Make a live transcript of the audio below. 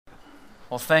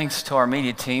Well, thanks to our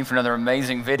media team for another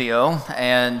amazing video,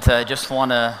 and just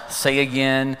want to say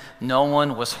again, no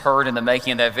one was hurt in the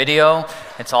making of that video.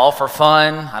 It's all for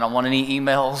fun. I don't want any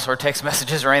emails or text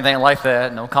messages or anything like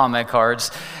that, no comment cards.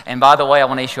 And by the way, I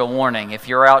want to issue a warning. If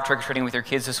you're out trick-or-treating with your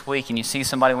kids this week and you see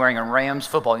somebody wearing a Rams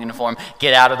football uniform,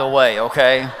 get out of the way,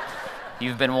 okay?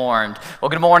 You've been warned. Well,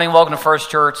 good morning. Welcome to First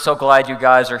Church. So glad you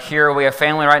guys are here. We have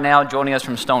family right now joining us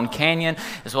from Stone Canyon,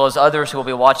 as well as others who will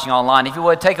be watching online. If you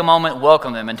would, take a moment,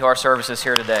 welcome them into our services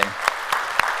here today.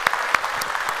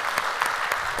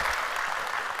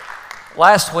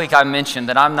 Last week I mentioned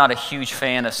that I'm not a huge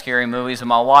fan of scary movies, and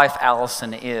my wife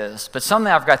Allison is. But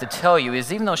something I've got to tell you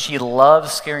is even though she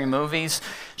loves scary movies,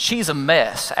 she's a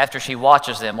mess after she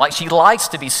watches them. Like, she likes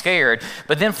to be scared,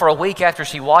 but then for a week after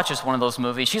she watches one of those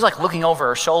movies, she's like looking over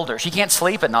her shoulder. She can't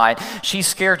sleep at night. She's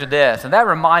scared to death. And that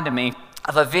reminded me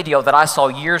of a video that I saw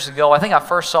years ago. I think I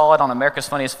first saw it on America's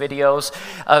Funniest Videos,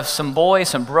 of some boys,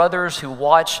 some brothers who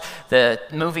watched the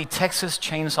movie Texas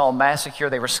Chainsaw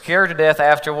Massacre. They were scared to death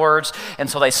afterwards, and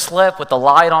so they slept with the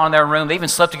light on in their room. They even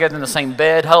slept together in the same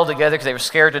bed, huddled together because they were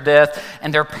scared to death,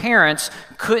 and their parents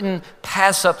couldn't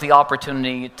pass up the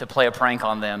opportunity to play a prank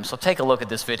on them. So take a look at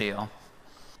this video.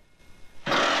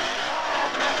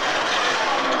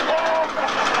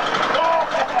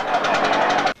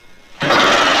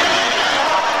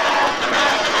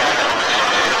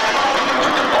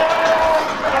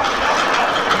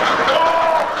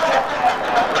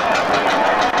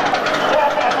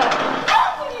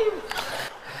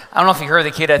 I don't know if you heard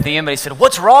the kid at the end, but he said,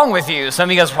 "What's wrong with you?" Some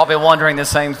of you guys are probably wondering the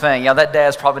same thing. Yeah, that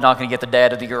dad's probably not going to get the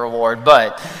Dad of the Year award,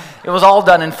 but it was all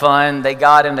done in fun. They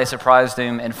got him, they surprised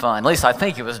him in fun. At least I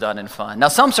think it was done in fun. Now,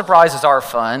 some surprises are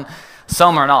fun,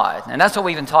 some are not. And that's what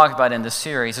we've been talking about in this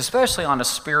series, especially on a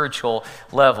spiritual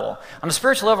level. On a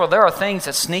spiritual level, there are things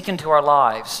that sneak into our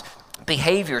lives,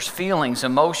 behaviors, feelings,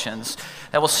 emotions,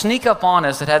 that will sneak up on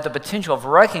us that have the potential of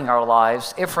wrecking our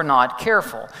lives if we're not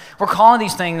careful. We're calling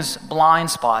these things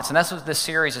blind spots, and that's what this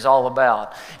series is all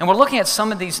about. And we're looking at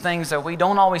some of these things that we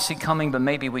don't always see coming, but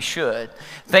maybe we should.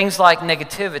 Things like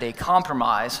negativity,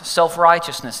 compromise,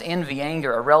 self-righteousness, envy,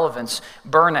 anger, irrelevance,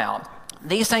 burnout.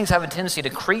 These things have a tendency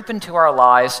to creep into our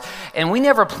lives, and we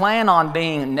never plan on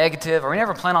being negative, or we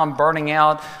never plan on burning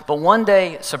out, but one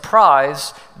day,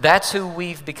 surprise, that's who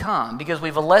we've become, because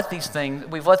we've let these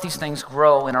things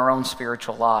grow in our own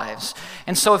spiritual lives.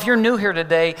 And so if you're new here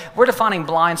today, we're defining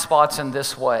blind spots in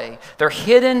this way. They're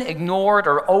hidden, ignored,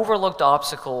 or overlooked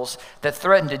obstacles that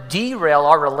threaten to derail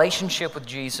our relationship with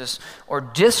Jesus or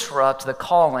disrupt the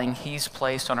calling He's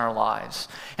placed on our lives.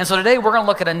 And so today we're going to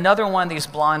look at another one of these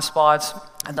blind spots,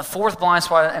 and the fourth blind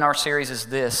spot in our series is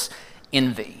this: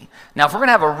 envy. Now, if we're going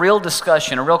to have a real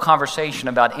discussion, a real conversation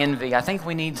about envy, I think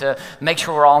we need to make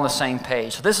sure we're all on the same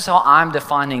page. So this is how I'm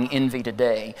defining envy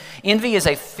today. Envy is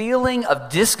a feeling of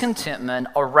discontentment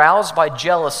aroused by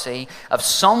jealousy of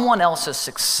someone else's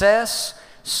success,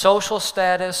 social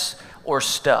status, or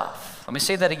stuff. Let me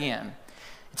say that again.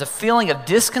 It's a feeling of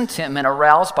discontentment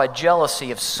aroused by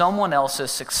jealousy of someone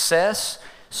else's success,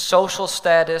 social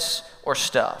status, or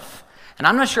stuff. And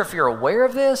I'm not sure if you're aware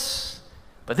of this,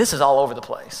 but this is all over the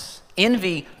place.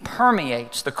 Envy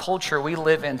permeates the culture we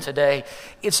live in today.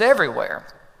 It's everywhere,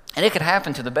 and it could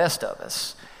happen to the best of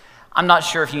us. I'm not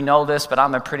sure if you know this, but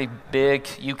I'm a pretty big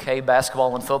UK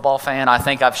basketball and football fan. I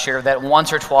think I've shared that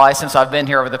once or twice since I've been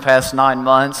here over the past 9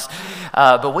 months.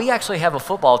 But we actually have a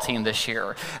football team this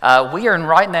year. We are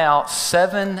right now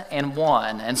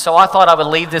 7-1, and so I thought I would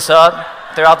leave this up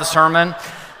throughout the sermon.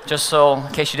 Just so,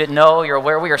 in case you didn't know, you're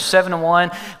aware, we are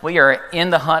 7-1. We are in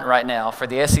the hunt right now for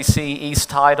the SEC East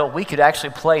title. We could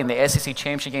actually play in the SEC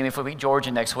Championship game if we beat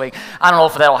Georgia next week. I don't know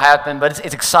if that'll happen, but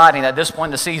it's exciting. At this point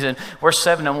in the season, we're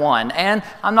 7-1. And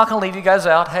I'm not going to leave you guys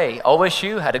out. Hey,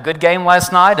 OSU had a good game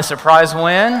last night, a surprise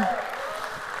win.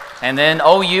 And then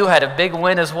OU had a big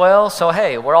win as well. So,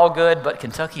 hey, we're all good, but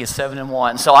Kentucky is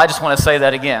 7-1. So I just want to say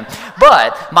that again.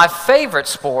 But my favorite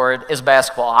sport is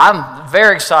basketball. I'm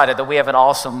very excited that we have an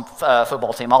awesome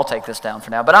football team. I'll take this down for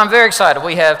now. But I'm very excited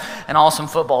we have an awesome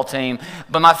football team.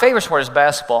 But my favorite sport is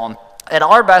basketball. And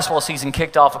our basketball season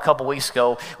kicked off a couple weeks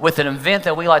ago with an event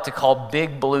that we like to call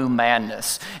Big Blue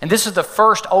Madness. And this is the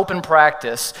first open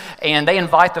practice, and they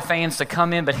invite the fans to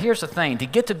come in. But here's the thing, to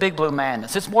get to Big Blue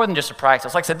Madness, it's more than just a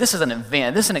practice. Like I said, this is an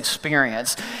event, this is an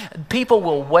experience. People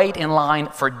will wait in line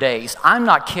for days. I'm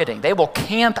not kidding. They will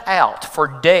camp out for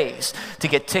days to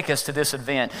get tickets to this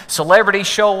event. Celebrities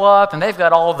show up, and they've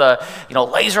got all the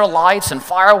laser lights and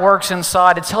fireworks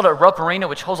inside. It's held at Rupp Arena,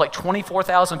 which holds like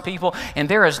 24,000 people, and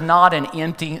there is not an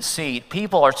empty seat.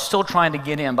 People are still trying to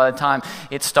get in by the time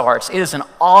it starts. It is an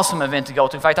awesome event to go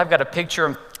to. In fact, I've got a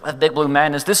picture at Big Blue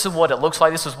Madness. This is what it looks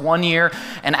like. This is 1 year.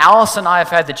 And Alice and I have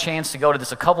had the chance to go to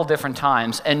this a couple different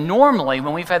times. And normally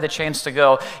when we've had the chance to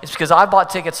go, it's because I bought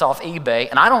tickets off eBay.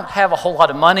 And I don't have a whole lot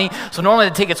of money. So normally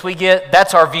the tickets we get,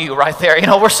 that's our view right there. You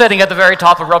know, we're sitting at the very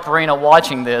top of Rupp Arena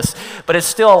watching this. But it's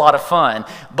still a lot of fun.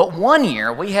 But 1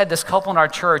 year, we had this couple in our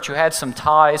church who had some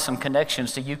ties, some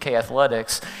connections to UK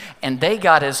Athletics. And they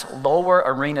got his lower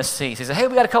arena seats. He said, hey,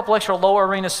 we got a couple extra lower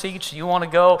arena seats. Do you want to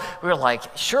go? We were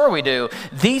like, sure we do.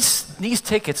 These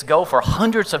tickets go for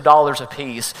hundreds of dollars a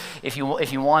piece if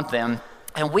you want them.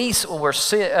 And we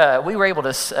were able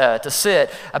to sit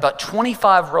about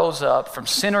 25 rows up from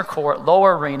center court,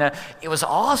 lower arena. It was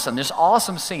awesome. There's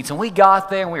awesome seats. And we got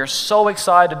there, and we were so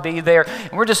excited to be there.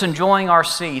 And we're just enjoying our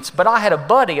seats. But I had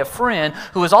a friend,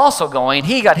 who was also going.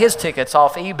 He got his tickets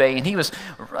off eBay, and he was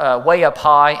way up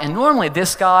high. And normally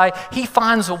this guy, he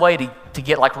finds a way to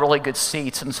get like really good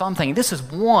seats. And so I'm thinking, this is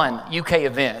one UK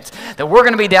event that we're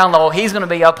going to be down low. He's going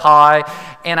to be up high.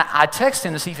 And I texted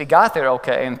him to see if he got there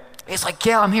okay. And he's like,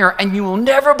 yeah, I'm here, and you will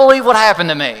never believe what happened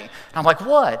to me. And I'm like,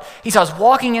 what? He said, I was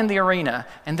walking in the arena,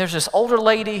 and there's this older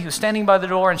lady who's standing by the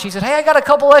door, and she said, hey, I got a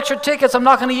couple extra tickets I'm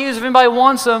not going to use if anybody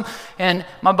wants them. And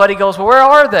my buddy goes, well, where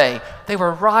are they? They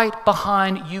were right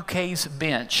behind UK's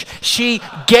bench. She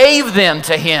gave them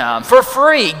to him for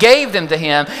free, gave them to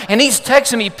him. And he's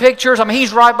texting me pictures. I mean,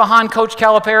 he's right behind Coach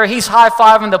Calipari. He's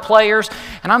high-fiving the players.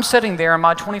 And I'm sitting there in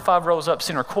my 25 rows up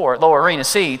center court, lower arena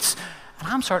seats, and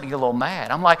I'm starting to get a little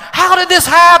mad. I'm like, how did this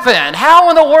happen?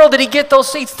 How in the world did he get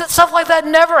those seats? Stuff like that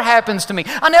never happens to me.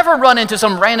 I never run into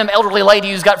some random elderly lady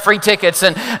who's got free tickets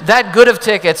and that good of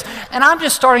tickets. And I'm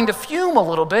just starting to fume a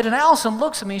little bit. And Allison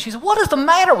looks at me and she said, what is the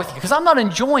matter with you? Because I'm not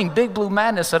enjoying Big Blue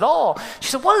Madness at all.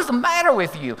 She said, what is the matter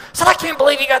with you? I said, I can't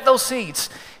believe you got those seats.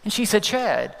 And she said,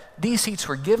 Chad, these seats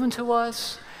were given to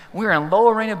us. We're in low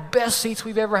arena, best seats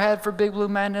we've ever had for Big Blue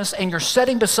Madness. And you're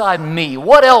sitting beside me.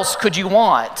 What else could you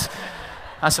want?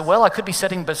 I said, well, I could be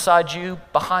sitting beside you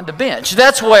behind the bench.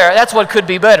 That's what could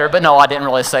be better. But no, I didn't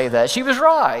really say that. She was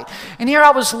right. And here I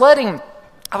was letting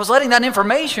that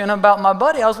information about my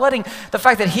buddy. I was letting the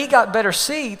fact that he got better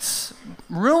seats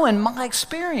ruin my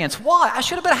experience. Why? I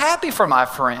should have been happy for my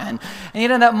friend. And yet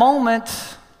in that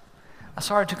moment, I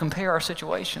started to compare our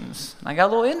situations. And I got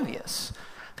a little envious.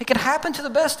 It can happen to the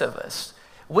best of us.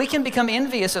 We can become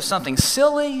envious of something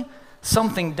silly,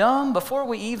 something dumb, before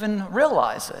we even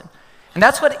realize it. And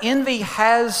that's what envy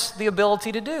has the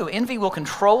ability to do. Envy will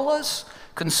control us,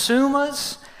 consume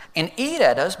us, and eat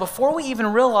at us before we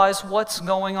even realize what's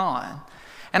going on.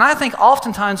 And I think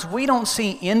oftentimes we don't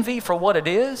see envy for what it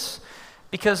is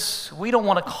because we don't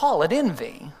want to call it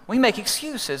envy. We make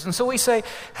excuses. And so we say,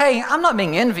 hey, I'm not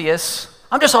being envious.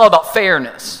 I'm just all about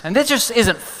fairness. And this just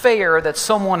isn't fair that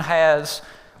someone has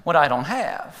what I don't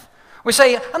have. We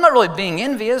say, I'm not really being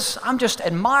envious. I'm just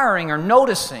admiring or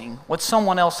noticing what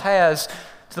someone else has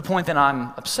to the point that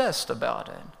I'm obsessed about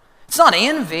it. It's not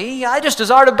envy. I just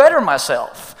desire to better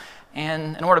myself.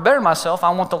 And in order to better myself,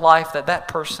 I want the life that that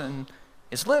person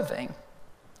is living.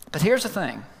 But here's the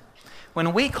thing.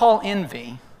 When we call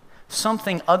envy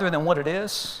something other than what it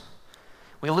is,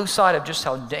 we lose sight of just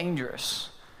how dangerous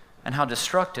and how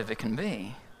destructive it can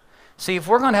be. See, if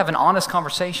we're going to have an honest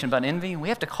conversation about envy, we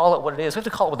have to call it what it is. We have to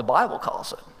call it what the Bible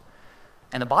calls it.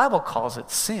 And the Bible calls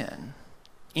it sin.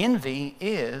 Envy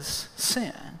is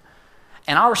sin.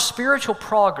 And our spiritual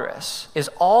progress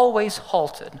is always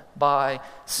halted by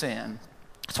sin.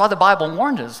 That's why the Bible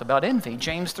warns us about envy.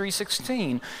 James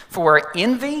 3:16, for where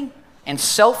envy and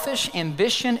selfish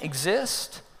ambition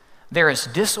exist, there is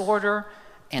disorder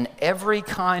and every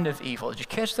kind of evil. Did you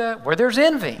catch that? Where there's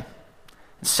envy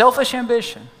and selfish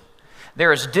ambition,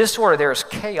 there is disorder, there is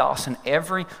chaos in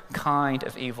every kind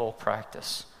of evil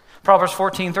practice. Proverbs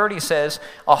 14:30 says,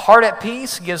 a heart at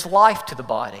peace gives life to the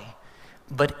body,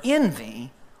 but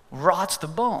envy rots the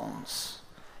bones.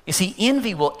 You see,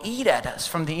 envy will eat at us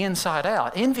from the inside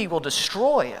out. Envy will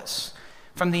destroy us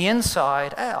from the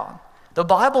inside out. The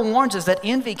Bible warns us that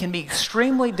envy can be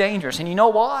extremely dangerous. And you know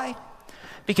why?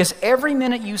 Because every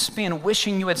minute you spend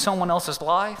wishing you had someone else's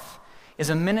life is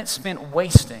a minute spent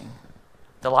wasting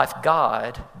the life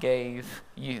God gave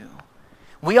you.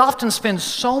 We often spend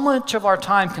so much of our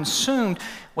time consumed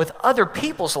with other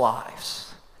people's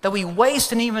lives that we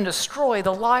waste and even destroy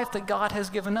the life that God has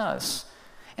given us.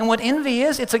 And what envy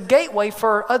is, it's a gateway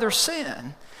for other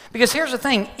sin. Because here's the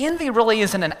thing, envy really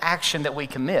isn't an action that we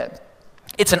commit.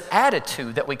 It's an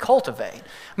attitude that we cultivate.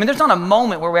 I mean, there's not a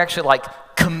moment where we actually like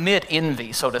commit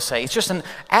envy, so to say. It's just an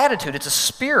attitude. It's a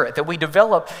spirit that we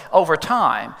develop over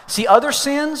time. See, other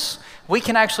sins, we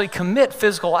can actually commit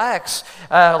physical acts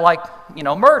like,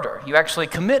 murder. You actually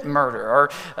commit murder. Or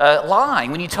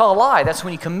lying. When you tell a lie, that's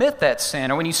when you commit that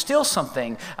sin. Or when you steal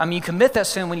something, you commit that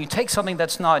sin when you take something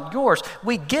that's not yours.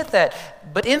 We get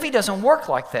that. But envy doesn't work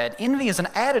like that. Envy is an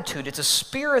attitude. It's a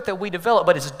spirit that we develop,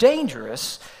 but it's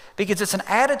dangerous because it's an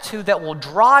attitude that will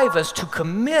drive us to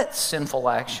commit sinful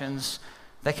actions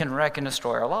that can wreck and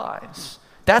destroy our lives.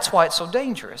 That's why it's so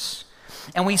dangerous.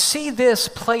 And we see this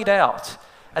played out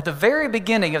at the very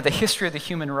beginning of the history of the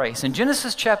human race. In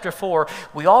Genesis chapter 4,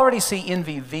 we already see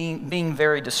envy being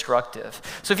very destructive.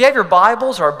 So if you have your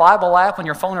Bibles or a Bible app on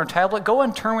your phone or tablet, go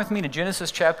and turn with me to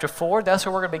Genesis chapter 4. That's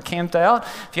where we're going to be camped out.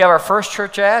 If you have our First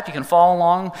Church app, you can follow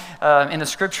along in the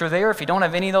scripture there. If you don't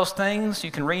have any of those things,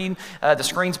 you can read the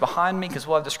screens behind me because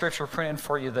we'll have the scripture printed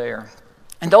for you there.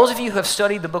 And those of you who have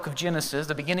studied the book of Genesis,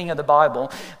 the beginning of the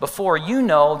Bible, before, you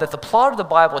know that the plot of the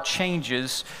Bible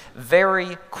changes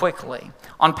very quickly.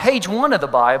 On page 1 of the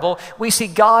Bible, we see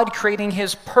God creating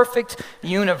his perfect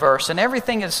universe, and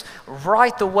everything is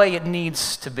right the way it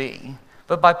needs to be.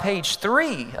 But by page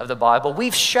 3 of the Bible,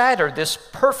 we've shattered this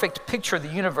perfect picture of the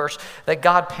universe that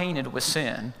God painted with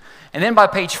sin. And then by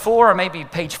page 4, or maybe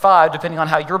page 5, depending on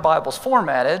how your Bible's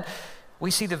formatted, we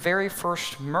see the very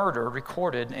first murder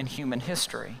recorded in human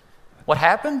history. What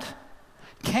happened?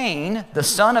 Cain, the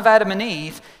son of Adam and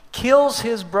Eve, kills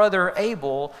his brother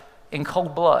Abel in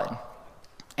cold blood.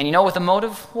 And you know what the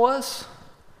motive was?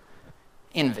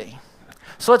 Envy.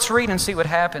 So let's read and see what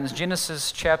happens.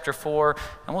 Genesis chapter 4,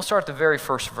 and we'll start at the very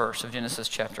first verse of Genesis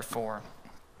chapter 4.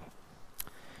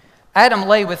 Adam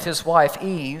lay with his wife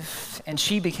Eve, and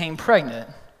she became pregnant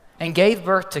and gave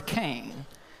birth to Cain.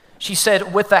 She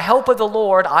said, "With the help of the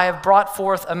Lord, I have brought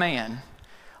forth a man."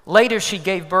 Later, she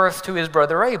gave birth to his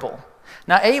brother Abel.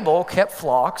 Now, Abel kept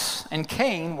flocks, and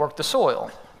Cain worked the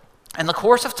soil. In the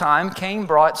course of time, Cain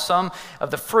brought some of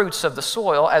the fruits of the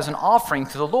soil as an offering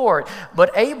to the Lord,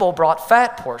 but Abel brought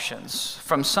fat portions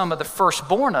from some of the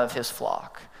firstborn of his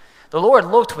flock. The Lord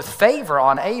looked with favor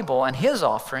on Abel and his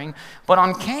offering, but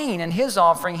on Cain and his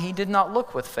offering he did not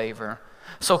look with favor.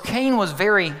 So Cain was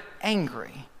very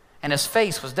angry, and his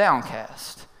face was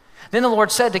downcast. Then the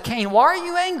Lord said to Cain, "Why are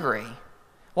you angry?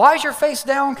 Why is your face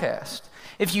downcast?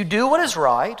 If you do what is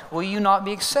right, will you not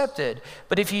be accepted?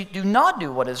 But if you do not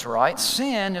do what is right,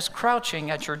 sin is crouching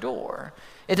at your door.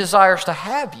 It desires to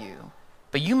have you,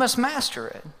 but you must master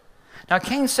it." Now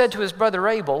Cain said to his brother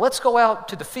Abel, "Let's go out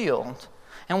to the field."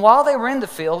 And while they were in the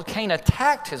field, Cain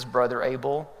attacked his brother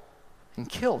Abel and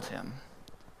killed him.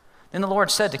 Then the Lord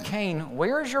said to Cain,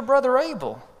 "Where is your brother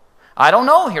Abel?" "I don't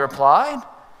know," he replied.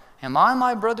 "Am I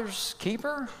my brother's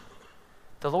keeper?"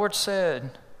 The Lord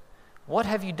said, "What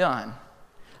have you done?"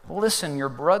 "Listen, your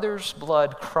brother's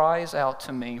blood cries out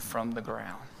to me from the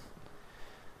ground."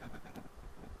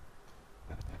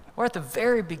 We're at the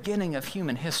very beginning of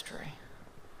human history,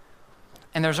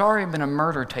 and there's already been a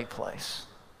murder take place.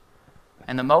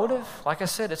 And the motive, like I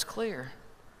said, it's clear.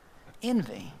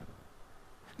 Envy.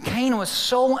 Cain was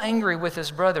so angry with his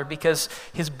brother because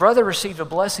his brother received a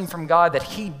blessing from God that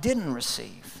he didn't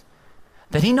receive,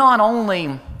 that he not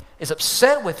only is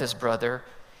upset with his brother,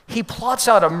 he plots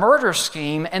out a murder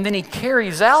scheme and then he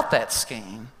carries out that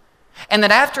scheme. And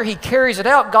then after he carries it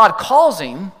out, God calls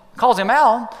him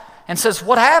out and says,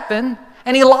 "What happened?"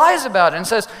 And he lies about it and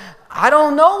says, "I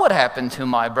don't know what happened to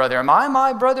my brother. Am I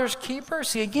my brother's keeper?"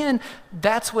 See, again,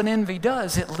 that's what envy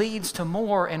does. It leads to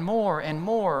more and more and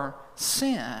more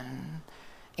sin.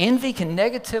 Envy can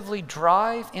negatively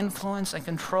drive, influence, and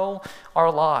control our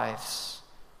lives,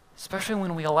 especially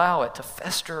when we allow it to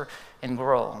fester and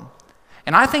grow.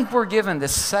 And I think we're given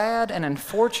this sad and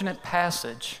unfortunate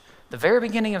passage, the very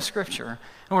beginning of Scripture,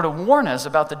 in order to warn us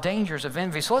about the dangers of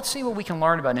envy. So let's see what we can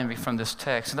learn about envy from this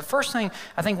text. And the first thing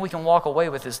I think we can walk away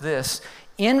with is this: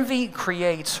 envy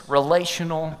creates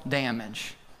relational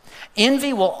damage.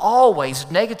 Envy will always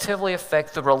negatively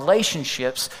affect the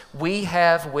relationships we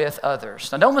have with others.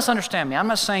 Now, don't misunderstand me. I'm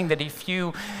not saying that if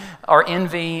you are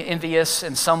envious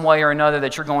in some way or another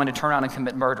that you're going to turn around and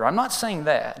commit murder. I'm not saying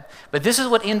that. But this is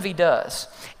what envy does.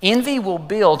 Envy will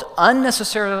build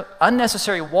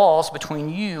unnecessary walls between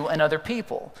you and other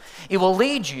people. It will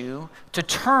lead you to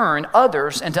turn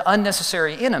others into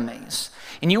unnecessary enemies.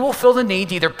 And you will feel the need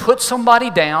to either put somebody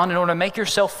down in order to make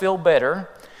yourself feel better,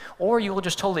 or you will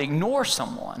just totally ignore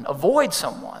someone, avoid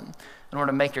someone in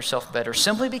order to make yourself better,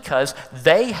 simply because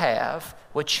they have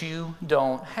what you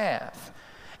don't have.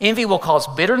 Envy will cause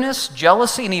bitterness,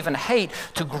 jealousy, and even hate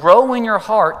to grow in your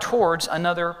heart towards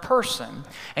another person.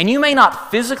 And you may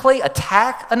not physically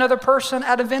attack another person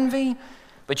out of envy,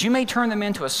 but you may turn them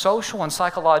into a social and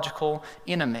psychological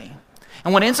enemy.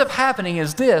 And what ends up happening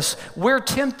is this: we're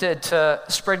tempted to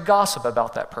spread gossip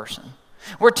about that person.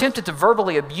 We're tempted to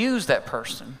verbally abuse that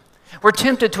person. We're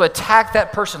tempted to attack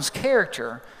that person's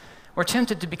character. We're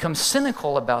tempted to become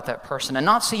cynical about that person and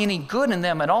not see any good in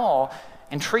them at all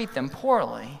and treat them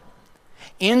poorly.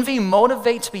 Envy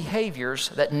motivates behaviors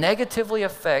that negatively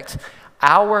affect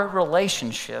our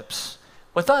relationships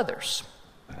with others.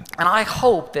 And I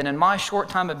hope that in my short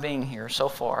time of being here so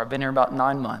far, I've been here about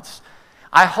 9 months,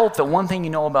 I hope that one thing you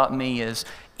know about me is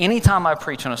anytime I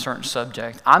preach on a certain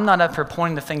subject, I'm not up here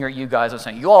pointing the finger at you guys and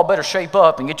saying, you all better shape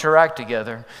up and get your act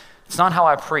together. It's not how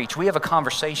I preach. We have a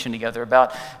conversation together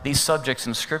about these subjects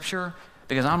in Scripture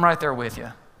because I'm right there with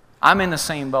you. I'm in the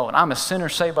same boat. I'm a sinner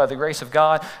saved by the grace of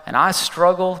God, and I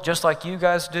struggle just like you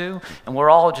guys do, and we're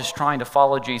all just trying to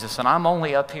follow Jesus, and I'm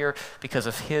only up here because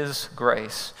of His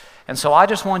grace. And so I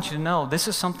just want you to know this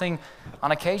is something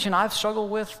on occasion I've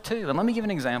struggled with too. And let me give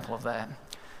an example of that.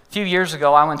 A few years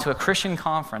ago, I went to a Christian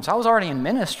conference. I was already in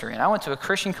ministry, and I went to a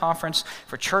Christian conference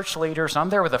for church leaders. I'm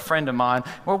there with a friend of mine.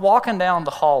 We're walking down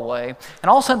the hallway, and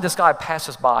all of a sudden, this guy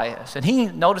passes by us, and he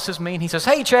notices me, and he says,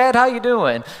 "Hey, Chad, how you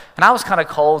doing?" And I was kind of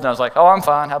cold, and I was like, "Oh, I'm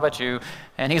fine. How about you?"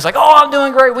 And he's like, "Oh, I'm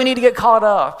doing great. We need to get caught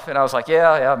up." And I was like,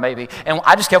 yeah, maybe. And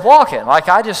I just kept walking. Like,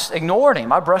 I just ignored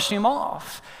him. I brushed him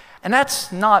off. And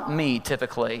that's not me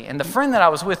typically. And the friend that I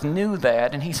was with knew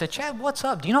that, and he said, "Chad, what's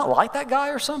up? Do you not like that guy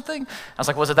or something?" I was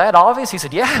like, "Was it that obvious?" He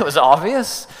said, "Yeah, it was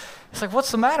obvious." He's like,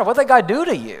 "What's the matter? What'd that guy do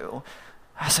to you?"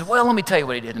 I said, "Well, let me tell you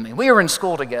what he did to me. We were in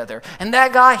school together, and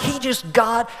that guy, he just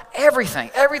got everything.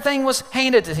 Everything was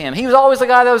handed to him. He was always the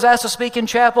guy that was asked to speak in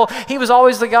chapel. He was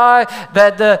always the guy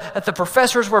that the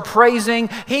professors were praising.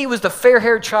 He was the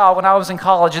fair-haired child when I was in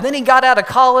college. And then he got out of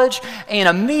college, and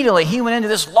immediately he went into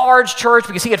this large church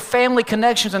because he had family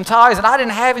connections and ties, and I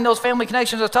didn't have any of those family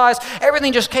connections or ties.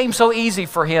 Everything just came so easy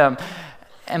for him."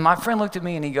 And my friend looked at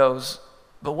me, and he goes,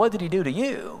 "But what did he do to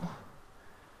you?"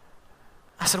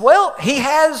 I said, "Well, he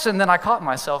has," and then I caught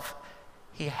myself,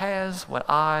 "He has what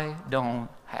I don't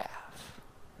have."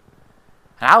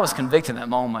 And I was convicted in that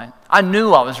moment. I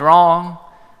knew I was wrong,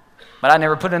 but I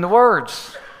never put it into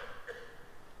words.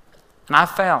 And I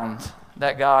found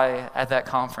that guy at that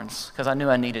conference because I knew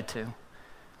I needed to.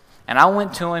 And I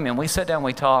went to him, and we sat down,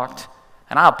 we talked,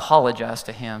 and I apologized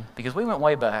to him because we went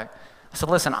way back. I said,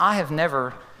 "Listen, I have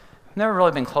never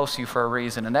really been close to you for a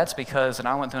reason, and that's because," and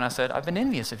I went through and I said, "I've been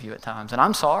envious of you at times, and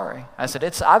I'm sorry." I said,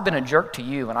 "I've been a jerk to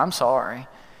you, and I'm sorry."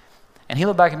 And he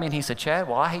looked back at me and he said, "Chad,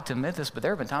 well, I hate to admit this, but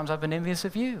there have been times I've been envious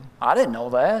of you." I didn't know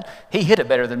that. He hit it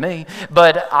better than me,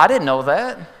 but I didn't know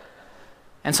that.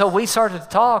 And so we started to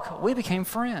talk. We became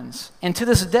friends. And to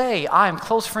this day, I am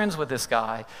close friends with this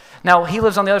guy. Now, he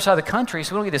lives on the other side of the country,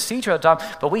 so we don't get to see each other all the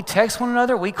time, but we text one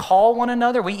another, we call one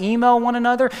another, we email one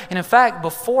another. And in fact,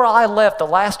 before I left the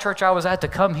last church I was at to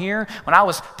come here, when I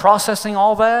was processing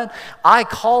all that, I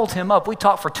called him up. We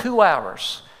talked for 2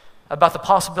 hours about the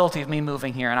possibility of me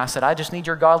moving here. And I said, "I just need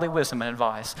your godly wisdom and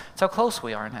advice." That's how close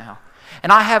we are now.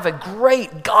 And I have a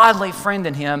great godly friend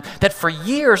in him that for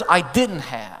years I didn't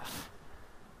have.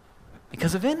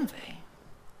 Because of envy.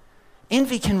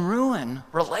 Envy can ruin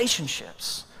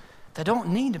relationships that don't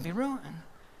need to be ruined.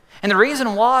 And the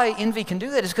reason why envy can do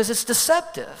that is because it's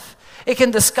deceptive. It can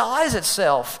disguise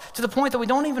itself to the point that we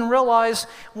don't even realize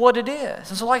what it is.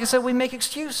 And so, like I said, we make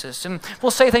excuses. And we'll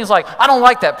say things like, "I don't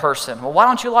like that person." "Well, why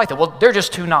don't you like them?" "Well, they're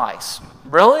just too nice."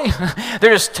 Really?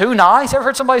 They're just too nice? Ever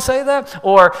heard somebody say that?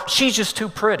 Or, "She's just too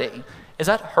pretty." Is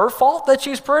that her fault that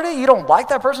she's pretty? You don't like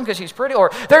that person because she's pretty? Or,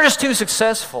 "They're just too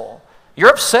successful." You're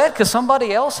upset because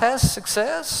somebody else has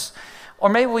success? Or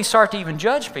maybe we start to even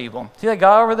judge people. "See that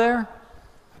guy over there?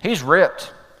 He's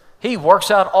ripped. He works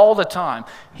out all the time.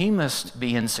 He must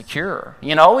be insecure."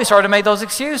 You know, we started to make those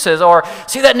excuses. Or,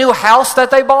 "See that new house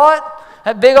that they bought?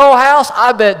 That big old house?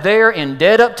 I bet they're in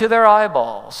debt up to their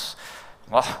eyeballs.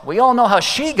 Well, we all know how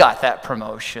she got that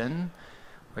promotion."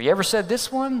 Or you ever said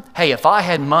this one? "Hey, if I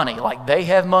had money like they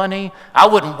have money, I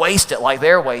wouldn't waste it like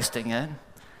they're wasting it."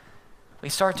 We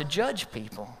start to judge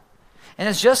people. And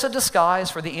it's just a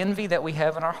disguise for the envy that we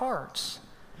have in our hearts.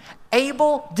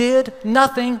 Abel did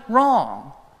nothing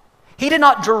wrong. He did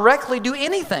not directly do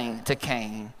anything to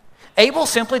Cain. Abel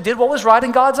simply did what was right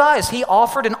in God's eyes. He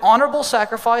offered an honorable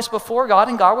sacrifice before God,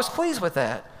 and God was pleased with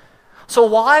that. So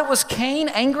why was Cain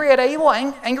angry at Abel,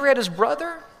 angry at his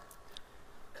brother?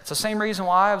 It's the same reason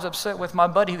why I was upset with my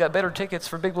buddy who got better tickets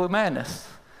for Big Blue Madness.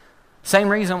 Same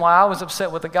reason why I was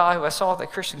upset with the guy who I saw at the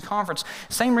Christian conference.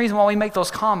 Same reason why we make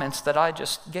those comments that I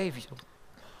just gave you.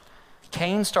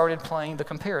 Cain started playing the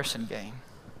comparison game.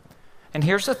 And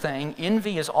here's the thing,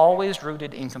 envy is always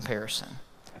rooted in comparison.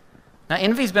 Now,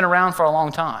 envy's been around for a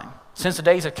long time, since the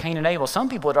days of Cain and Abel. Some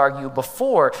people would argue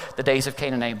before the days of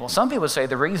Cain and Abel. Some people would say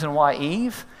the reason why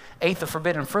Eve ate the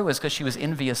forbidden fruit is because she was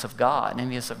envious of God,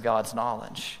 envious of God's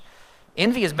knowledge.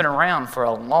 Envy has been around for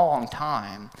a long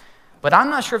time, but I'm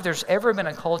not sure if there's ever been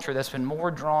a culture that's been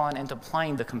more drawn into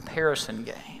playing the comparison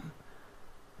game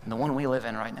than the one we live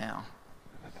in right now.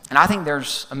 And I think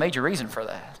there's a major reason for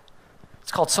that.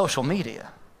 It's called social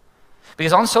media.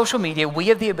 Because on social media, we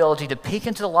have the ability to peek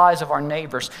into the lives of our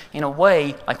neighbors in a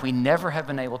way like we never have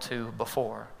been able to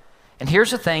before. And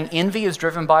here's the thing, envy is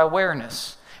driven by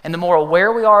awareness. And the more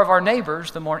aware we are of our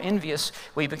neighbors, the more envious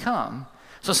we become.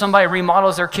 So somebody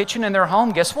remodels their kitchen in their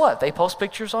home, guess what? They post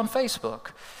pictures on Facebook.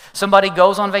 Somebody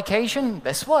goes on vacation,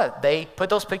 guess what? They put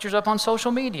those pictures up on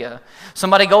social media.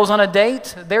 Somebody goes on a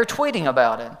date, they're tweeting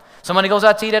about it. Somebody goes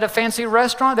out to eat at a fancy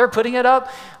restaurant, they're putting it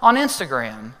up on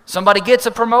Instagram. Somebody gets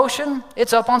a promotion,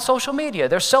 it's up on social media.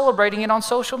 They're celebrating it on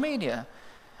social media.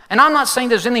 And I'm not saying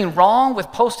there's anything wrong with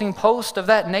posting posts of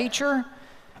that nature.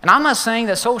 And I'm not saying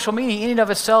that social media in and of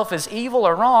itself is evil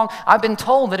or wrong. I've been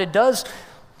told that it does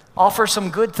offer some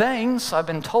good things. I've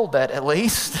been told that at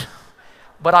least.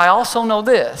 But I also know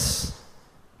this.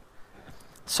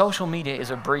 Social media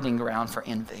is a breeding ground for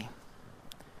envy.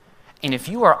 And if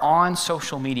you are on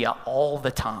social media all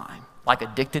the time, like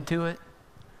addicted to it,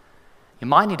 you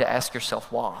might need to ask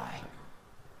yourself why.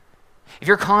 If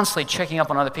you're constantly checking up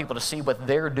on other people to see what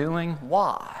they're doing,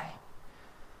 why?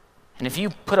 And if you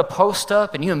put a post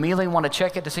up and you immediately want to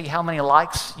check it to see how many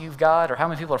likes you've got or how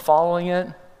many people are following it,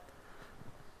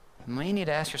 you may need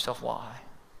to ask yourself why.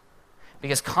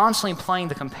 Because constantly playing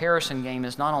the comparison game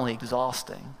is not only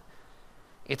exhausting,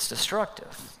 it's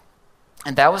destructive.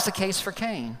 And that was the case for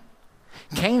Cain.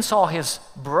 Cain saw his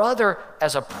brother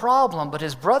as a problem, but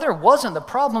his brother wasn't the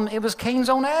problem. It was Cain's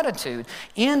own attitude.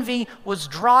 Envy was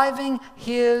driving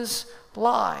his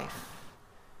life.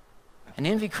 And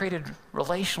envy created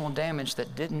relational damage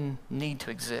that didn't need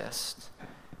to exist.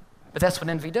 But that's what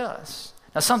envy does.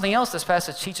 Now, something else this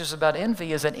passage teaches about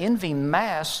envy is that envy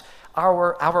masks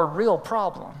our real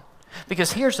problem.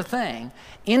 Because here's the thing,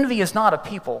 envy is not a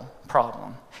people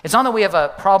problem. It's not that we have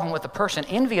a problem with a person.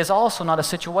 Envy is also not a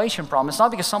situation problem. It's not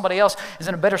because somebody else is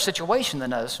in a better situation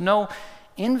than us. No,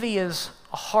 envy is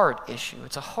a heart issue.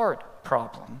 It's a heart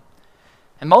problem.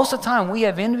 And most of the time we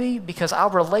have envy because our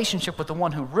relationship with the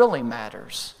one who really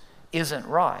matters isn't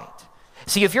right.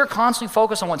 See, if you're constantly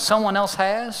focused on what someone else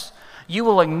has, you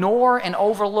will ignore and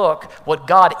overlook what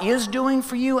God is doing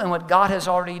for you and what God has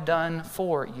already done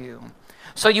for you.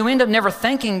 So you end up never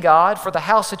thanking God for the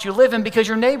house that you live in because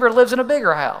your neighbor lives in a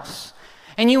bigger house.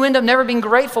 And you end up never being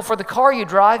grateful for the car you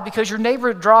drive because your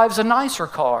neighbor drives a nicer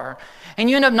car. And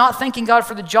you end up not thanking God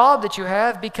for the job that you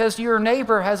have because your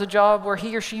neighbor has a job where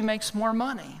he or she makes more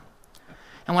money.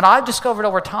 And what I've discovered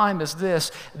over time is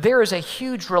this: there is a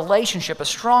huge relationship, a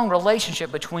strong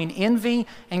relationship between envy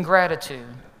and gratitude.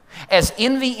 As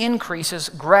envy increases,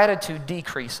 gratitude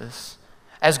decreases.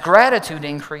 As gratitude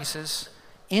increases,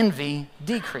 envy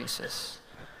decreases.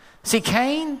 See,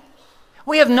 Cain,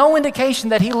 we have no indication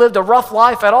that he lived a rough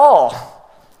life at all.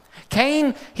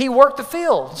 Cain, he worked the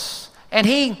fields, and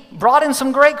he brought in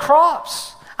some great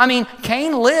crops. I mean,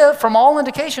 Cain lived, from all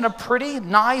indication, a pretty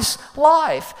nice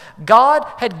life. God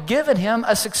had given him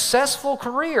a successful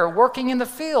career working in the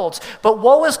fields. But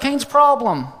what was Cain's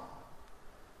problem?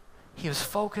 He was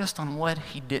focused on what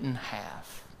he didn't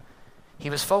have. He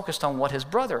was focused on what his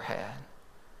brother had.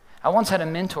 I once had a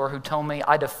mentor who told me,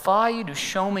 I defy you to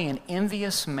show me an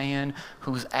envious man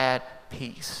who's at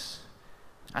peace.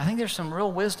 I think there's some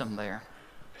real wisdom there.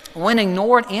 When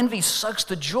ignored, envy sucks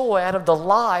the joy out of the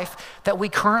life that we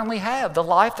currently have, the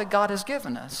life that God has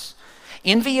given us.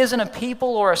 Envy isn't a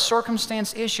people or a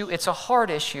circumstance issue, it's a heart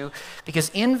issue,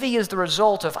 because envy is the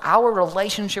result of our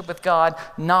relationship with God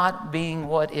not being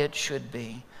what it should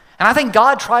be. And I think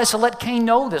God tries to let Cain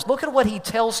know this. Look at what he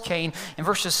tells Cain in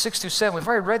verses 6 through 7. We've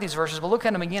already read these verses, but look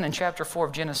at them again in chapter 4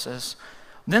 of Genesis.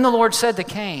 Then the Lord said to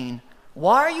Cain,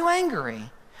 "Why are you angry?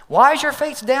 Why is your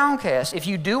face downcast? If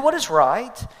you do what is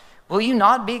right, will you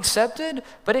not be accepted?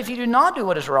 But if you do not do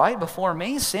what is right before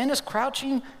me, sin is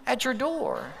crouching at your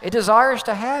door. It desires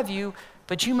to have you,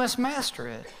 but you must master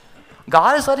it."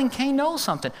 God is letting Cain know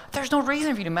something. There's no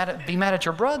reason for you to be mad at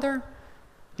your brother.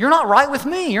 You're not right with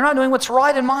me. You're not doing what's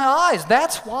right in my eyes.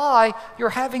 That's why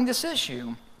you're having this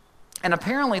issue. And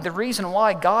apparently the reason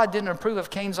why God didn't approve of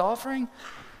Cain's offering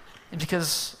is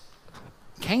because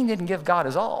Cain didn't give God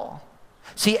his all.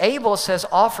 See, Abel, it says,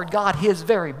 offered God his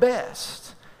very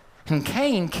best. And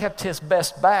Cain kept his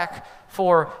best back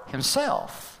for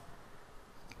himself.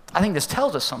 I think this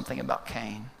tells us something about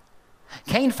Cain.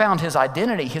 Cain found his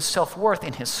identity, his self-worth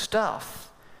in his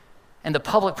stuff and the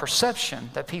public perception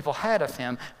that people had of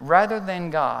him rather than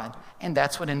God. And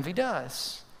that's what envy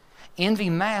does. Envy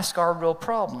masks our real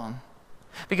problem.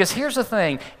 Because here's the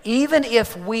thing, even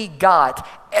if we got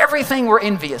everything we're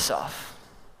envious of,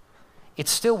 it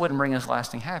still wouldn't bring us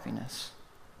lasting happiness.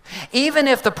 Even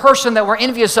if the person that we're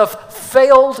envious of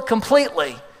failed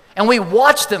completely and we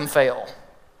watched them fail,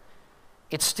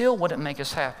 it still wouldn't make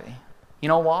us happy. You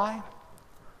know why?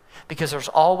 Because there's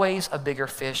always a bigger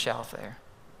fish out there.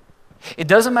 It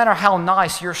doesn't matter how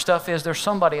nice your stuff is, there's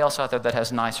somebody else out there that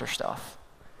has nicer stuff.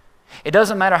 It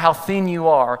doesn't matter how thin you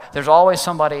are, there's always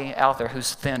somebody out there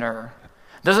who's thinner.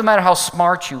 It doesn't matter how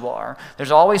smart you are,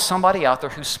 there's always somebody out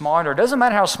there who's smarter. It doesn't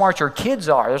matter how smart your kids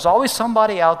are, there's always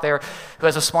somebody out there who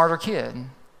has a smarter kid.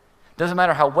 It doesn't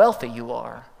matter how wealthy you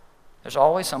are, there's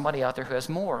always somebody out there who has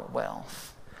more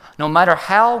wealth. No matter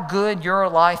how good your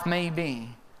life may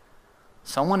be,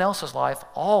 someone else's life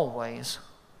always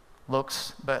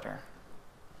looks better.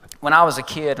 When I was a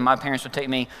kid and my parents would take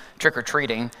me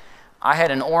trick-or-treating, I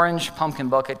had an orange pumpkin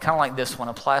bucket, kind of like this one,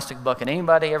 a plastic bucket.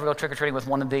 Anybody ever go trick-or-treating with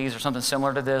one of these or something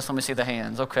similar to this? Let me see the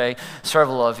hands. Okay,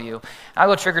 several of you. I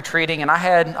go trick-or-treating, and I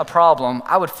had a problem.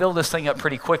 I would fill this thing up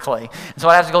pretty quickly. And so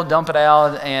I'd have to go dump it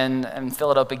out and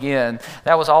fill it up again.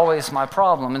 That was always my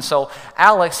problem. And so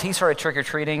Alex, he started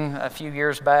trick-or-treating a few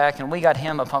years back, and we got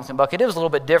him a pumpkin bucket. It was a little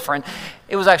bit different.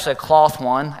 It was actually a cloth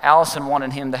one. Allison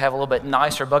wanted him to have a little bit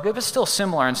nicer bucket, but still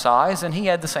similar in size, and he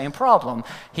had the same problem.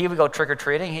 He would go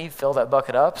trick-or-treating. He'd fill that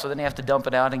bucket up, so then you have to dump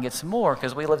it out and get some more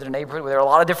because we lived in a neighborhood where there were a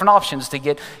lot of different options to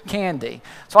get candy.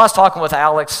 So I was talking with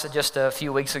Alex just a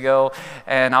few weeks ago,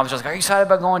 and I was just like, are you excited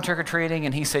about going trick-or-treating?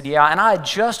 And he said, yeah. And I had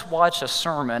just watched a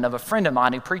sermon of a friend of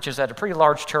mine who preaches at a pretty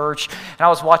large church, and I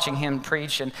was watching him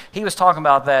preach, and he was talking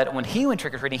about that when he went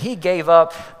trick-or-treating, he gave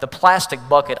up the plastic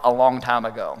bucket a long time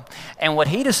ago. And what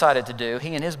he decided to do,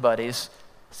 he and his buddies,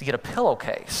 is to get a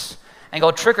pillowcase and go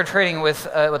trick-or-treating with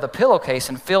a pillowcase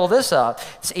and fill this up.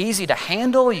 It's easy to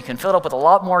handle. You can fill it up with a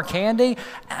lot more candy.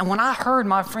 And when I heard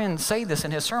my friend say this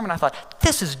in his sermon, I thought,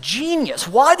 this is genius.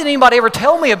 Why didn't anybody ever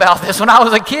tell me about this when I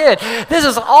was a kid? This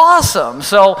is awesome.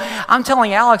 So I'm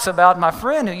telling Alex about my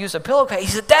friend who used a pillowcase. He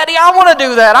said, Daddy, I want to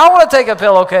do that. I want to take a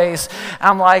pillowcase.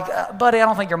 I'm like, buddy, I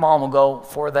don't think your mom will go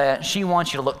for that. She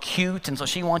wants you to look cute, and so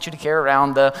she wants you to carry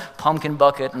around the pumpkin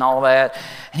bucket and all that.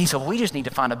 And he said, well, we just need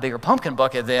to find a bigger pumpkin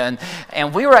bucket then.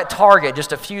 And we were at Target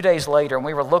just a few days later, and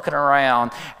we were looking around,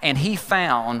 and he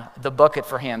found the bucket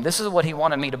for him. This is what he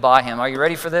wanted me to buy him. Are you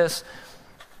ready for this?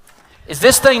 Is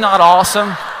this thing not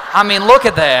awesome? I mean, look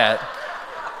at that.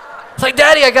 It's like,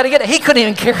 Daddy, I got to get it. He couldn't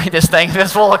even carry this thing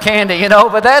that's full of candy, you know,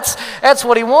 but that's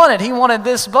what he wanted. He wanted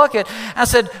this bucket. I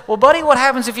said, well, buddy, what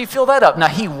happens if you fill that up? Now,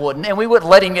 he wouldn't, and we wouldn't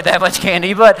let him get that much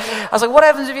candy, but I was like, what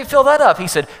happens if you fill that up? He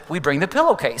said, we bring the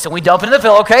pillowcase, and we dump it in the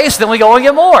pillowcase, then we go and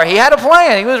get more. He had a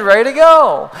plan. He was ready to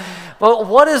go. Well,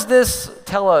 what does this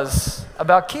tell us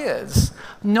about kids?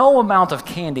 No amount of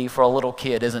candy for a little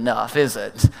kid is enough, is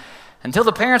it? Until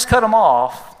the parents cut them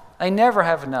off, they never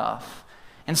have enough.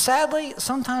 And sadly,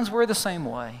 sometimes we're the same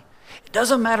way. It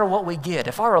doesn't matter what we get.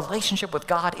 If our relationship with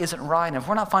God isn't right, and if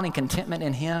we're not finding contentment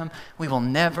in Him, we will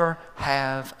never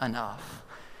have enough.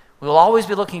 We will always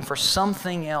be looking for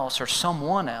something else or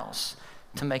someone else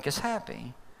to make us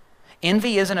happy.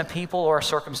 Envy isn't a people or a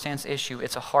circumstance issue,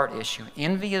 it's a heart issue.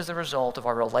 Envy is the result of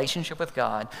our relationship with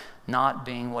God not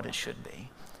being what it should be.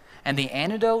 And the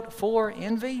antidote for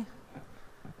envy?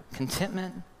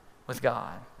 Contentment with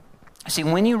God. See,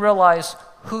 when you realize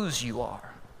whose you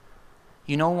are,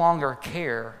 you no longer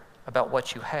care about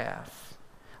what you have.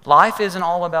 Life isn't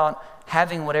all about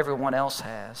having what everyone else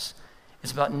has.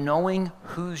 It's about knowing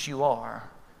whose you are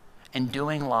and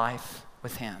doing life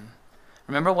with Him.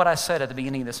 Remember what I said at the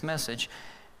beginning of this message.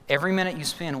 Every minute you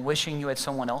spend wishing you had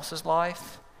someone else's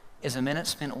life is a minute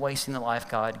spent wasting the life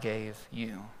God gave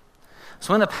you.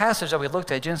 So in the passage that we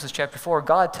looked at, Genesis chapter 4,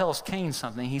 God tells Cain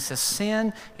something. He says,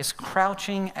 sin is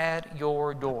crouching at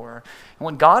your door. And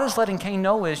what God is letting Cain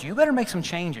know is, you better make some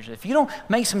changes. If you don't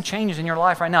make some changes in your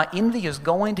life right now, envy is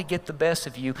going to get the best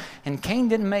of you. And Cain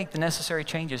didn't make the necessary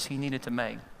changes he needed to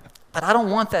make. But I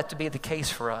don't want that to be the case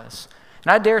for us.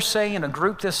 And I dare say in a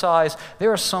group this size,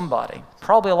 there is somebody,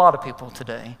 probably a lot of people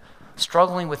today,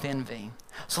 struggling with envy.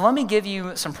 So let me give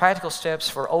you some practical steps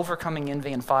for overcoming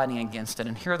envy and fighting against it.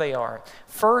 And here they are.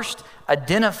 First,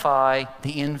 identify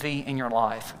the envy in your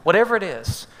life. Whatever it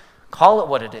is. Call it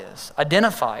what it is.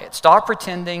 Identify it. Stop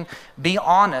pretending. Be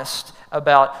honest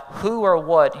about who or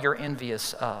what you're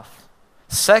envious of.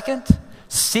 Second,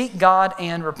 seek God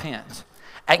and repent.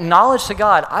 Acknowledge to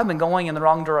God, I've been going in the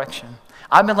wrong direction.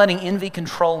 I've been letting envy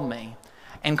control me.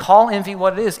 And call envy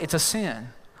what it is. It's a sin.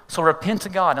 So repent to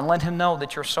God and let him know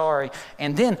that you're sorry.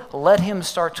 And then let him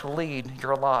start to lead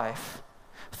your life.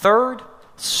 Third,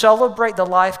 celebrate the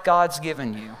life God's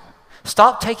given you.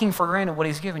 Stop taking for granted what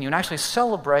he's given you and actually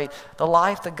celebrate the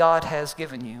life that God has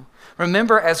given you.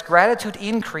 Remember, as gratitude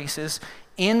increases,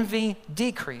 envy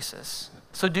decreases.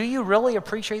 So do you really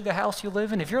appreciate the house you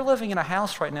live in? If you're living in a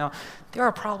house right now, there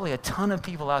are probably a ton of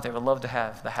people out there who would love to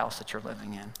have the house that you're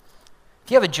living in. If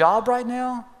you have a job right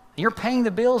now, and you're paying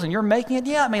the bills and you're making it,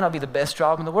 yeah, it may not be the best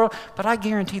job in the world, but I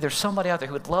guarantee there's somebody out there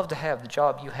who would love to have the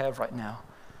job you have right now.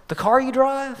 The car you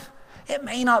drive, it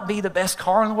may not be the best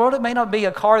car in the world. It may not be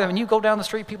a car that when you go down the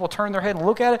street, people turn their head and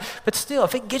look at it. But still,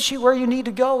 if it gets you where you need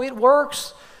to go, it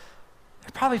works. There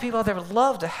are probably people out there who would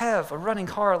love to have a running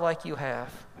car like you have.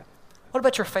 What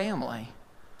about your family?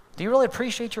 Do you really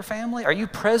appreciate your family? Are you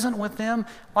present with them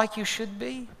like you should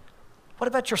be? What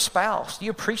about your spouse? Do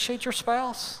you appreciate your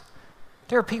spouse?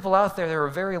 There are people out there that are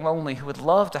very lonely who would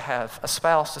love to have a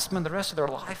spouse to spend the rest of their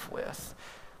life with.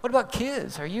 What about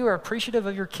kids? Are you appreciative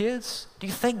of your kids? Do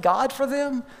you thank God for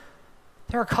them?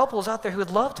 There are couples out there who would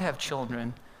love to have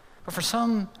children, but for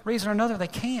some reason or another, they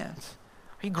can't.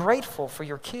 Are you grateful for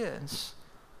your kids?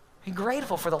 Are you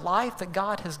grateful for the life that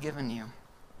God has given you?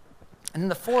 And then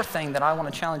the fourth thing that I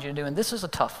want to challenge you to do, and this is a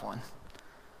tough one,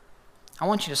 I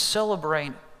want you to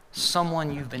celebrate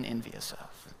someone you've been envious of.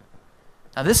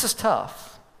 Now, this is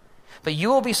tough. But you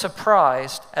will be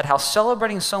surprised at how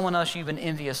celebrating someone else you've been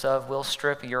envious of will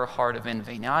strip your heart of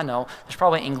envy. Now, I know there's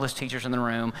probably English teachers in the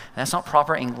room, and that's not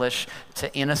proper English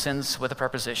to innocence with a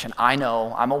preposition. I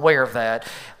know, I'm aware of that,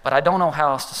 but I don't know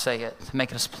how else to say it to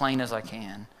make it as plain as I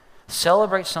can.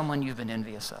 Celebrate someone you've been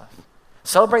envious of.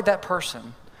 Celebrate that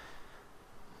person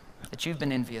that you've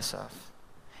been envious of.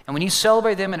 And when you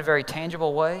celebrate them in a very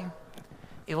tangible way,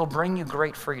 it will bring you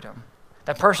great freedom.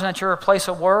 That person at your place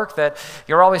of work that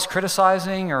you're always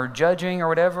criticizing or judging or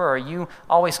whatever, or you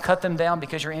always cut them down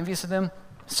because you're envious of them,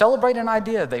 celebrate an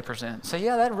idea they present. Say,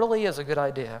 yeah, that really is a good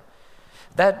idea.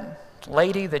 That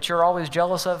lady that you're always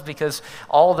jealous of because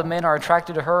all the men are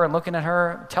attracted to her and looking at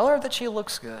her, tell her that she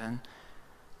looks good.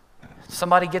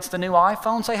 Somebody gets the new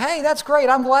iPhone, say, hey, that's great.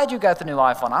 I'm glad you got the new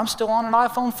iPhone. I'm still on an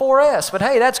iPhone 4S, but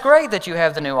hey, that's great that you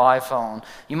have the new iPhone.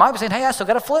 You might be saying, hey, I still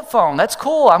got a flip phone. That's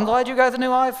cool. I'm glad you got the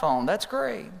new iPhone. That's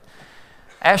great.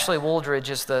 Ashley Wooldridge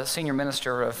is the senior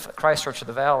minister of Christ Church of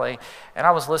the Valley, and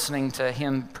I was listening to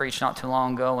him preach not too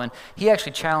long ago, and he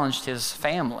actually challenged his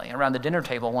family around the dinner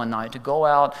table one night to go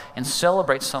out and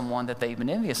celebrate someone that they've been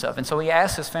envious of. And so he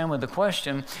asked his family the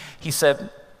question, he said,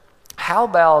 how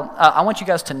about, I want you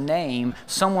guys to name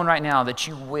someone right now that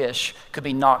you wish could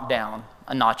be knocked down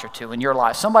a notch or two in your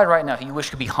life. Somebody right now who you wish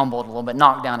could be humbled a little bit,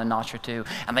 knocked down a notch or two.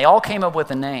 And they all came up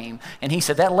with a name. And he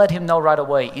said that let him know right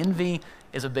away, envy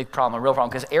is a big problem, a real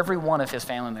problem. Because every one of his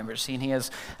family members, and he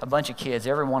has a bunch of kids,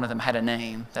 every one of them had a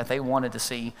name that they wanted to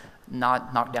see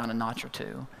not knocked down a notch or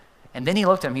two. And then he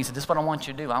looked at him, he said, this is what I want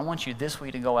you to do. I want you this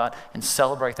week to go out and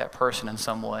celebrate that person in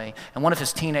some way. And one of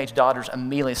his teenage daughters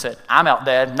immediately said, I'm out,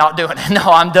 Dad, not doing it. No,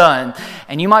 I'm done.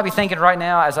 And you might be thinking right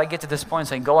now, as I get to this point,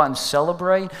 saying, go out and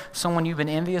celebrate someone you've been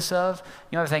envious of.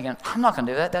 You might be thinking, I'm not going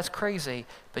to do that. That's crazy.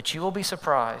 But you will be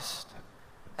surprised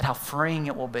at how freeing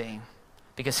it will be.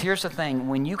 Because here's the thing,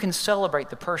 when you can celebrate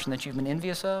the person that you've been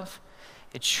envious of,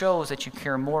 it shows that you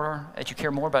care more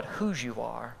about whose you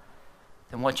are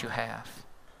than what you have.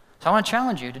 So I want to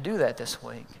challenge you to do that this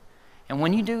week. And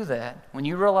when you do that, when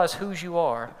you realize whose you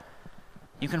are,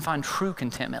 you can find true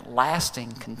contentment,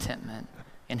 lasting contentment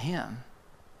in Him.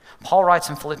 Paul writes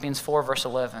in Philippians 4, verse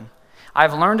 11,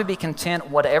 I've learned to be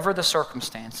content whatever the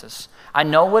circumstances. I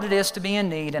know what it is to be in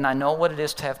need, and I know what it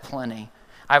is to have plenty.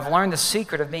 I've learned the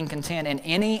secret of being content in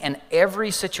any and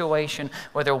every situation,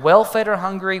 whether well-fed or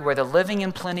hungry, whether living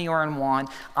in plenty or in want.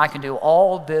 I can do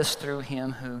all this through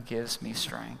Him who gives me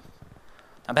strength.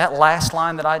 Now that last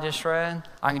line that I just read,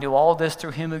 I can do all this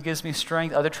through Him who gives me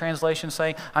strength. Other translations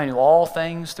say, I can do all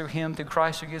things through Him, through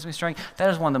Christ who gives me strength. That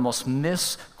is one of the most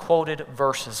misquoted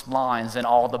lines in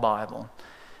all the Bible.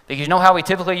 Because you know how we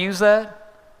typically use that?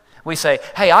 We say,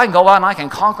 hey, I can go out and I can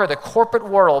conquer the corporate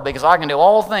world because I can do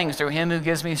all things through Him who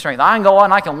gives me strength. I can go out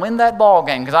and I can win that ball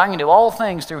game because I can do all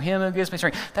things through Him who gives me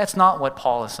strength. That's not what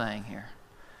Paul is saying here.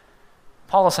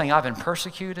 Paul is saying, I've been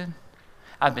persecuted,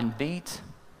 I've been beat,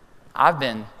 I've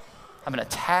been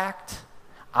attacked.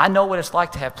 I know what it's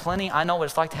like to have plenty. I know what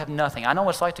it's like to have nothing. I know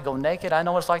what it's like to go naked. I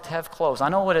know what it's like to have clothes. I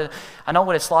know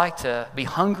what it's like to be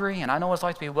hungry, and I know what it's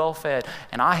like to be well-fed.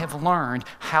 And I have learned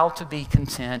how to be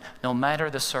content no matter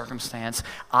the circumstance.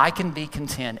 I can be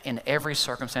content in every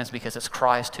circumstance because it's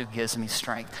Christ who gives me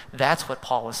strength. That's what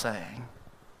Paul is saying.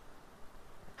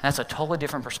 And that's a totally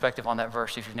different perspective on that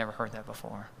verse if you've never heard that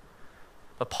before.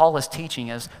 But Paul is teaching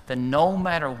us that no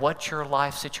matter what your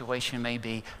life situation may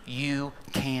be, you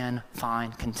can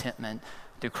find contentment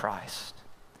through Christ.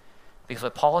 Because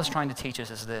what Paul is trying to teach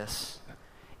us is this: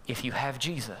 if you have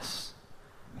Jesus,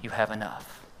 you have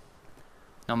enough.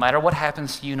 No matter what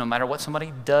happens to you, no matter what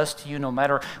somebody does to you, no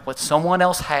matter what someone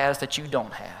else has that you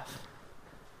don't have,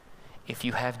 if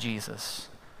you have Jesus,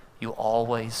 you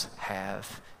always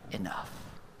have enough.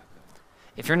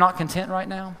 If you're not content right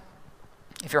now,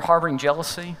 if you're harboring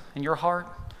jealousy in your heart,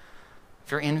 if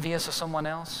you're envious of someone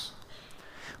else,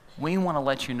 we want to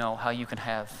let you know how you can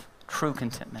have true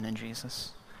contentment in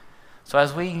Jesus. So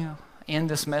as we end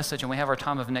this message and we have our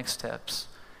time of next steps,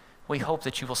 we hope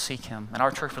that you will seek him. And our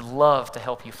church would love to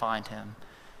help you find him.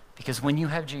 Because when you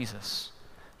have Jesus,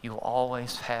 you will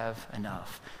always have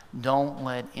enough. Don't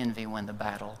let envy win the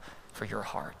battle for your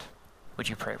heart. Would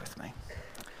you pray with me?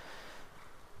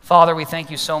 Father, we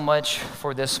thank you so much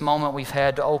for this moment we've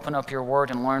had to open up your word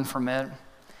and learn from it.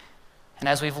 And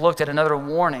as we've looked at another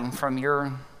warning from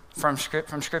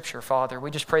Scripture, Father, we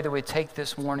just pray that we take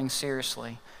this warning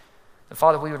seriously. That,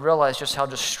 Father, we would realize just how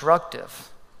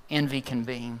destructive envy can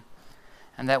be,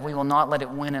 and that we will not let it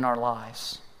win in our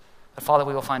lives. But, Father,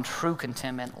 we will find true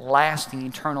contentment, lasting,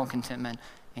 eternal contentment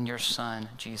in your Son,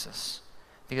 Jesus.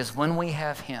 Because when we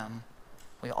have him,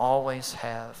 we always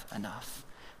have enough.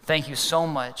 Thank you so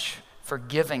much for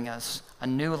giving us a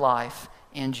new life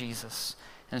in Jesus.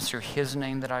 And it's through his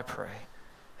name that I pray.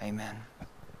 Amen.